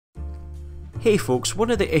Hey folks,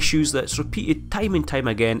 one of the issues that's repeated time and time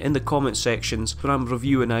again in the comment sections when I'm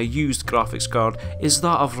reviewing a used graphics card is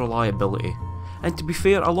that of reliability. And to be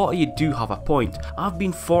fair, a lot of you do have a point. I've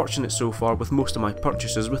been fortunate so far with most of my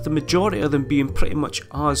purchases, with the majority of them being pretty much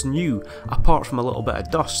as new, apart from a little bit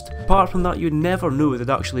of dust. Apart from that, you'd never know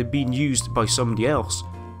they'd actually been used by somebody else.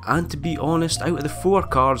 And to be honest, out of the 4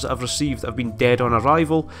 cards that I've received that have been dead on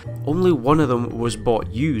arrival, only one of them was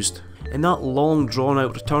bought used. In that long drawn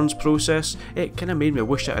out returns process, it kinda made me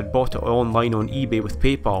wish I had bought it online on eBay with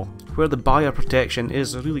PayPal, where the buyer protection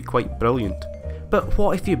is really quite brilliant. But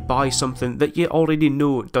what if you buy something that you already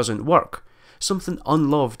know doesn't work? Something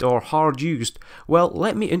unloved or hard used? Well,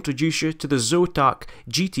 let me introduce you to the Zotac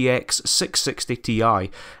GTX 660 Ti.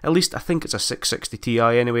 At least I think it's a 660 Ti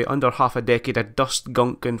anyway, under half a decade of dust,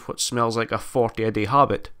 gunk and what smells like a 40 a day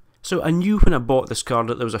habit. So I knew when I bought this card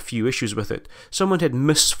that there was a few issues with it. Someone had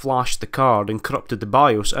misflashed the card and corrupted the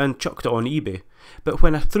BIOS and chucked it on eBay. But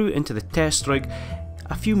when I threw it into the test rig,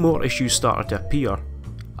 a few more issues started to appear.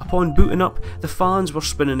 Upon booting up, the fans were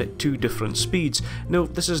spinning at 2 different speeds. Now,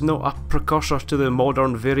 this is not a precursor to the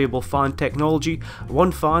modern variable fan technology.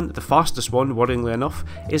 One fan, the fastest one worryingly enough,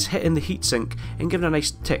 is hitting the heatsink and giving a nice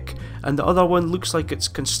tick, and the other one looks like it's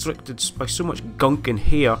constricted by so much gunk and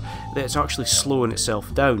hair that it's actually slowing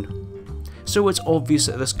itself down. So it's obvious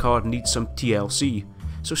that this card needs some TLC.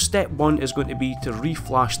 So step 1 is going to be to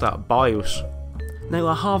reflash that BIOS. Now,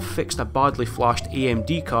 I have fixed a badly flashed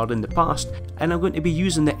AMD card in the past, and I'm going to be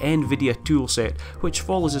using the NVIDIA toolset, which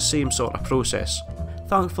follows the same sort of process.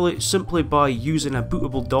 Thankfully, simply by using a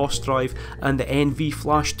bootable DOS drive and the NV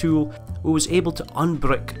flash tool, we was able to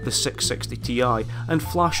unbrick the 660 Ti and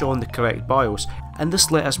flash on the correct BIOS, and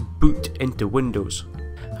this let us boot into Windows.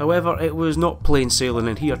 However, it was not plain sailing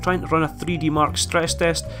in here. Trying to run a 3D Mark stress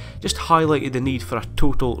test just highlighted the need for a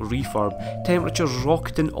total refurb. Temperatures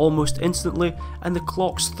rocketing almost instantly and the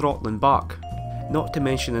clock's throttling back. Not to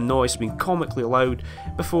mention the noise being comically loud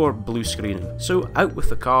before blue screening. So out with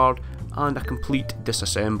the card and a complete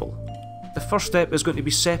disassemble. The first step is going to be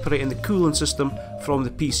separating the cooling system from the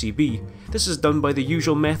PCB. This is done by the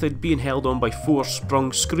usual method, being held on by 4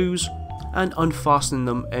 sprung screws and unfastening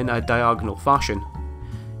them in a diagonal fashion.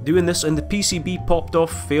 Doing this and the PCB popped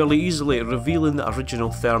off fairly easily, revealing the original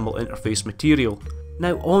thermal interface material.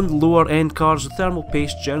 Now, on lower end cards, the thermal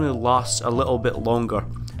paste generally lasts a little bit longer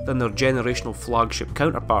than their generational flagship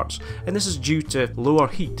counterparts, and this is due to lower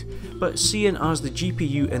heat, but seeing as the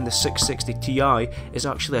GPU in the 660 Ti is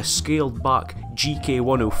actually a scaled back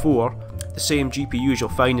GK104, the same GPUs you'll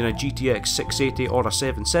find in a GTX 680 or a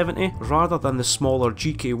 770, rather than the smaller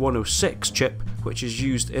GK106 chip which is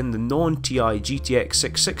used in the non-TI GTX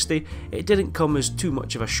 660, it didn't come as too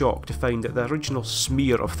much of a shock to find that the original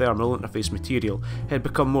smear of thermal interface material had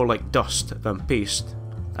become more like dust than paste.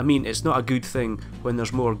 I mean, it's not a good thing when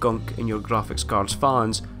there's more gunk in your graphics card's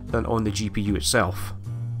fans than on the GPU itself.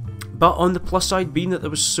 But on the plus side, being that there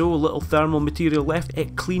was so little thermal material left,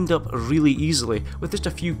 it cleaned up really easily with just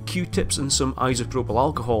a few Q-tips and some isopropyl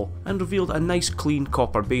alcohol, and revealed a nice clean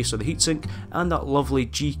copper base of the heatsink and that lovely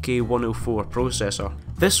GK104 processor.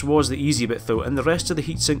 This was the easy bit though, and the rest of the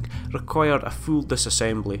heatsink required a full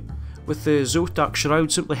disassembly, with the Zotac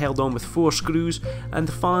shroud simply held on with 4 screws and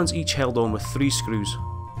the fans each held on with 3 screws.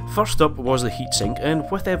 First up was the heatsink, and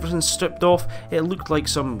with everything stripped off, it looked like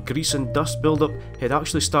some grease and dust buildup had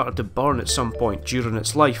actually started to burn at some point during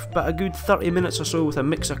its life, but a good 30 minutes or so with a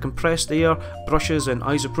mix of compressed air, brushes and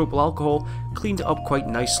isopropyl alcohol cleaned it up quite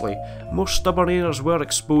nicely. More stubborn areas were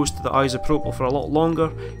exposed to the isopropyl for a lot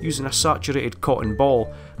longer using a saturated cotton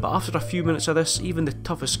ball, but after a few minutes of this, even the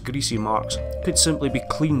toughest greasy marks could simply be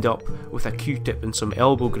cleaned up with a Q-tip and some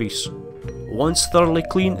elbow grease. Once thoroughly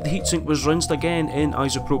clean, the heatsink was rinsed again in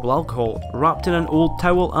isopropyl alcohol, wrapped in an old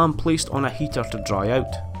towel and placed on a heater to dry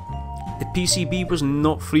out. The PCB was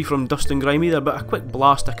not free from dust and grime either, but a quick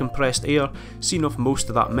blast of compressed air seen off most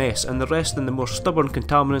of that mess, and the rest and the more stubborn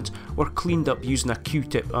contaminants were cleaned up using a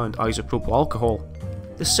Q-tip and isopropyl alcohol.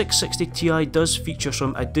 The 660 Ti does feature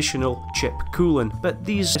some additional chip cooling, but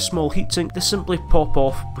these small heatsink, they simply pop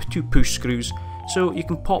off with 2 push screws, so you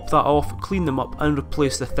can pop that off, clean them up and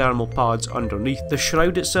replace the thermal pads underneath. The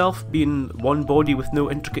shroud itself, being one body with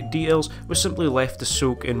no intricate details, was simply left to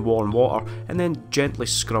soak in warm water and then gently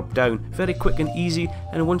scrubbed down. Very quick and easy,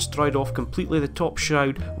 and once dried off completely, the top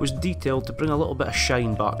shroud was detailed to bring a little bit of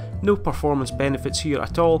shine back. No performance benefits here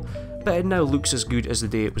at all, but it now looks as good as the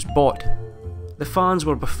day it was bought. The fans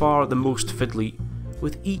were by far the most fiddly,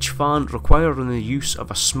 with each fan requiring the use of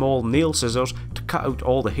a small nail scissors to cut out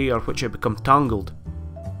all the hair which had become tangled.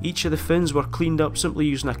 Each of the fins were cleaned up simply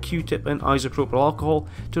using a Q-tip and isopropyl alcohol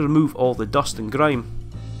to remove all the dust and grime.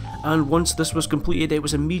 and once this was completed it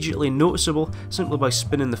was immediately noticeable, simply by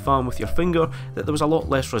spinning the fan with your finger, that there was a lot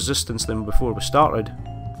less resistance than before we started.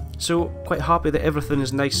 So, quite happy that everything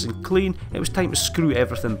is nice and clean, it was time to screw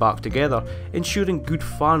everything back together, ensuring good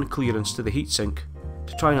fan clearance to the heatsink,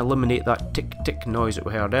 to try and eliminate that tick-tick noise that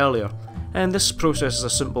we heard earlier. And this process is a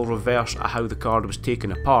simple reverse of how the card was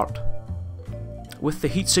taken apart. With the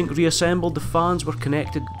heatsink reassembled, the fans were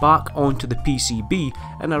connected back onto the PCB,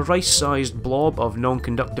 and a rice-sized blob of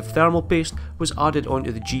non-conductive thermal paste was added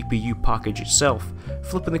onto the GPU package itself.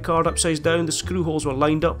 Flipping the card upside down, the screw holes were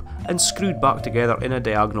lined up and screwed back together in a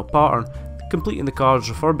diagonal pattern, completing the card's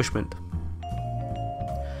refurbishment.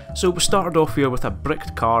 So we started off here with a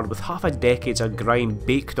bricked card with half a decade's of grime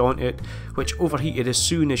baked onto it, which overheated as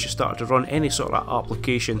soon as you started to run any sort of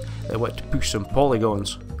application that wanted to push some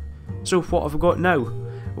polygons. So what have we got now?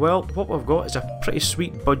 Well, what we've got is a pretty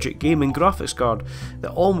sweet budget gaming graphics card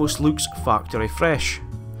that almost looks factory fresh.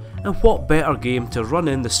 And what better game to run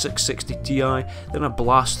in the 660 Ti than a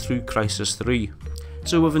blast through Crysis 3.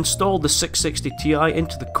 So we've installed the 660 Ti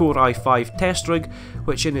into the Core i5 test rig,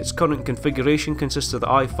 which in its current configuration consists of the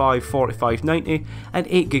i5 4590 and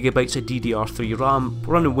 8GB of DDR3 RAM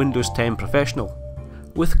running Windows 10 Professional.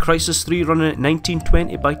 With Crysis 3 running at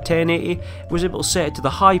 1920 by 1080, it was able to set it to the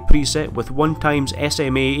high preset with 1x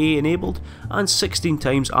SMAA enabled and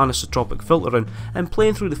 16x anisotropic filtering, and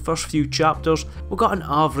playing through the first few chapters we got an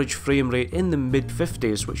average frame rate in the mid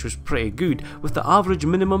 50s, which was pretty good, with the average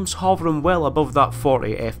minimums hovering well above that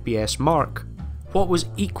 40 FPS mark. What was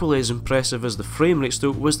equally as impressive as the frame rates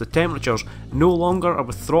though was the temperatures. No longer are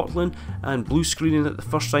we throttling and blue screening at the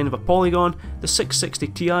first sign of a polygon. The 660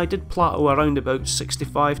 Ti did plateau around about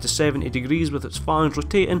 65 to 70 degrees with its fans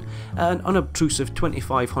rotating at an unobtrusive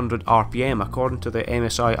 2500 RPM according to the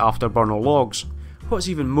MSI Afterburner logs. What's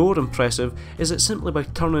even more impressive is that simply by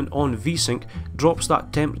turning on VSync drops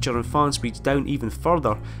that temperature and fan speeds down even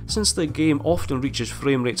further, since the game often reaches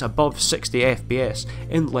frame rates above 60 FPS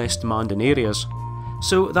in less demanding areas.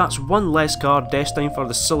 So that's one less card destined for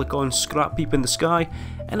the silicon scrap heap in the sky,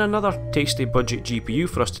 and another tasty budget GPU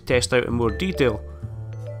for us to test out in more detail.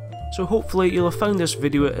 So hopefully you'll have found this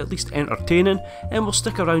video at least entertaining, and we'll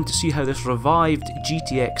stick around to see how this revived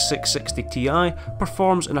GTX 660 Ti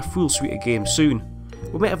performs in a full suite of games soon.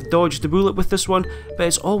 We might have dodged the bullet with this one, but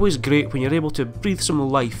it's always great when you're able to breathe some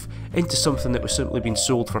life into something that was simply being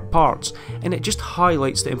sold for parts, and it just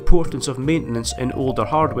highlights the importance of maintenance in older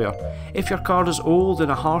hardware. If your card is old in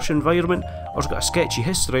a harsh environment or has got a sketchy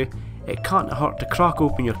history, it can't hurt to crack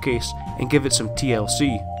open your case and give it some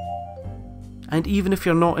TLC. And even if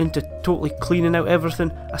you're not into totally cleaning out everything,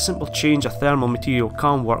 a simple change of thermal material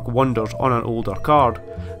can work wonders on an older card.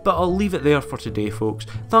 But I'll leave it there for today folks.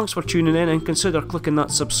 Thanks for tuning in, and consider clicking that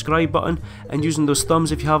subscribe button and using those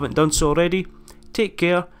thumbs if you haven't done so already. Take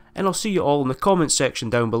care, and I'll see you all in the comments section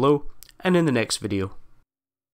down below and in the next video.